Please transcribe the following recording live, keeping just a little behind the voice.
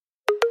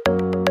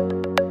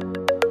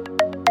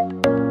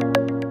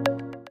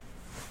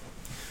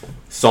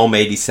Psalm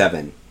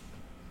 87.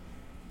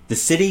 The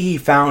city he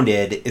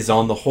founded is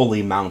on the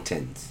holy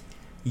mountains.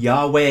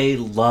 Yahweh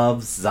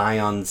loves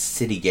Zion's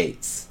city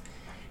gates.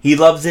 He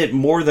loves it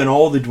more than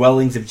all the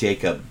dwellings of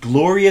Jacob.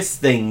 Glorious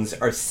things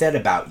are said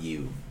about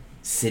you,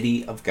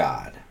 city of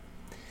God.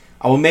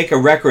 I will make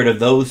a record of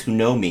those who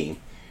know me.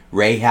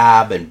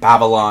 Rahab and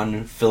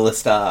Babylon,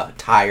 Philistia,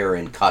 Tyre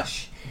and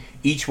Cush.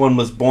 Each one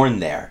was born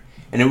there.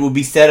 And it will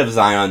be said of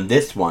Zion,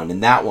 this one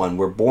and that one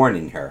were born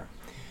in her.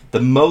 The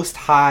Most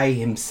High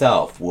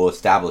himself will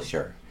establish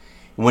her.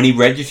 And when he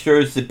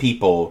registers the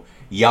people,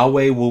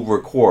 Yahweh will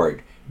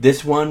record,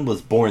 this one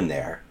was born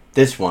there.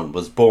 This one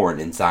was born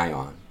in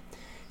Zion.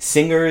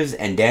 Singers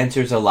and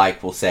dancers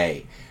alike will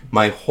say,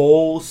 my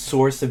whole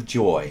source of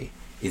joy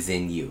is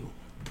in you.